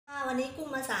วันนี้กุ้ง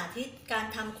มาสาธิตการ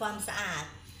ทำความสะอาด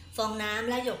ฟองน้ำ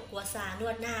และหยกกัวซาน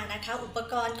วดหน้านะคะ อุป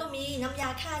กรณ์ก็มีน้ำยา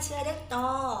ฆ่าเชื้อเด็กตอ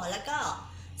แล้วก็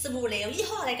สบู่เหลวยี่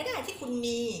ห้ออะไรก็ได้ที่คุณ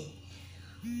มี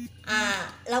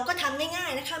เราก็ทำง่าย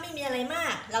ๆนะคะไม่มีอะไรมา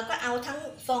กเราก็เอาทั้ง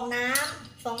ฟอง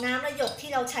น้ำและหยกที่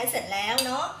เราใช้เสร็จแล้วเ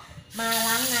นาะมา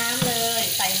ล้างน้ำเลย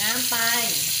ใส่น้ำไป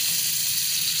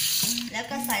แล้ว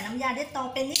ก็ใส่น้ำยาเด็กตอ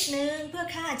ไปนิดนึงเพื่อ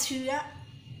ฆ่าเชื้อ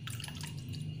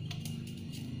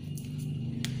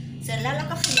เสร็จแล้วเรา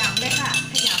ก็ขยำเลยค่ะ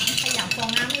ขยำฟอง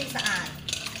น้ำให้สะอาด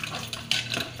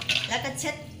แล้วก็เ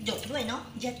ช็ดหยกด้วยเนาะ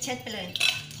เช็ดไปเลย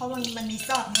เพราะมันมีซ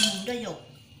อกมุมด้วยหยก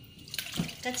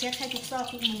ก็เช็ดให้ทุกซอก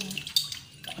ทุกมุม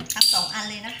ทั้ง2 อัน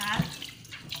เลยนะคะ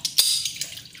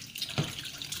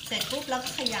เสร็จปุ๊บเราก็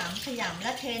ขยำแ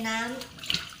ล้วเทน้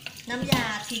ำยา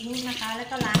ทิ้งนะคะแล้ว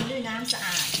ก็ล้างด้วยน้ำสะอ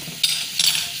าด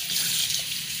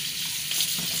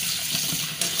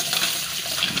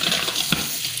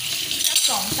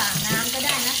2-3 น้ำก็ไ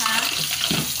ด้นะคะ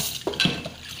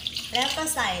แล้วก็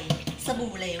ใส่ส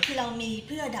บู่เหลวที่เรามีเ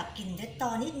พื่อดับกลิ่นเด็ดตอ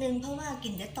นิดนึงเพราะว่าก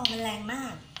ลิ่นเด็ดตอมันแรงมา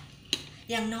ก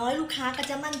อย่างน้อยลูกค้าก็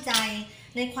จะมั่นใจ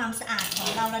ในความสะอาดของ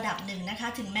เราระดับหนึ่งนะคะ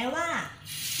ถึงแม้ว่า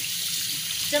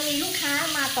จะมีลูกค้า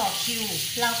มาต่อคิว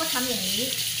เราก็ทำอย่างนี้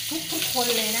ทุกคน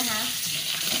เลยนะคะ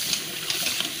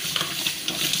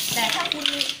แต่ถ้าคุณ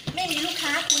ไม่มีลูกค้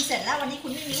าคุณเสร็จแล้ววันนี้คุ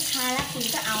ณไม่มีลูกค้าแล้วคุณ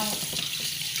ก็เอา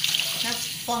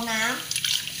ฟองน้ำ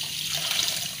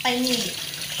ไปหนีบ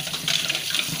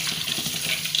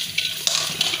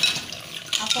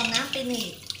เอาฟองน้ำไปหนี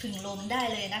บผึ่งลมได้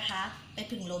เลยนะคะไป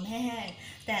ผึ่งลมให้แห้ง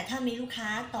แต่ถ้ามีลูกค้า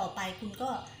ต่อไปคุณก็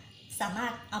สามาร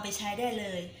ถเอาไปใช้ได้เล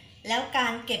ยแล้วกา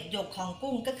รเก็บหยกของ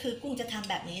กุ้งก็คือกุ้งจะทำ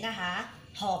แบบนี้นะคะ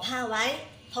ห่อผ้าไว้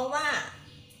เพราะว่า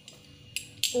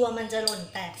กลัวมันจะหล่น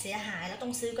แตกเสียหายแล้วต้อ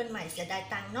งซื้อกันใหม่เสียดาย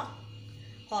ตังค์เนาะ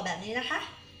ห่อแบบนี้นะคะ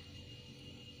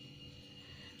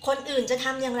คนอื่นจะท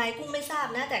ำอย่างไรกุ้งไม่ทราบ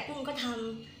นะแต่กุ้งก็ท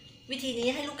ำวิธีนี้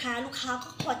ให้ลูกค้าก็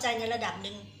พอใจในระดับห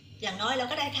นึ่งอย่างน้อยเรา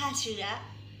ก็ได้ฆ่าเชื้อ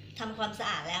ทำความสะ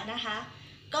อาดแล้วนะคะ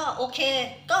ก็โอเค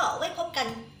ก็ไว้พบกัน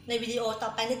ในวิดีโอต่อ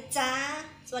ไปนะจ๊ะ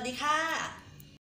สวัสดีค่ะ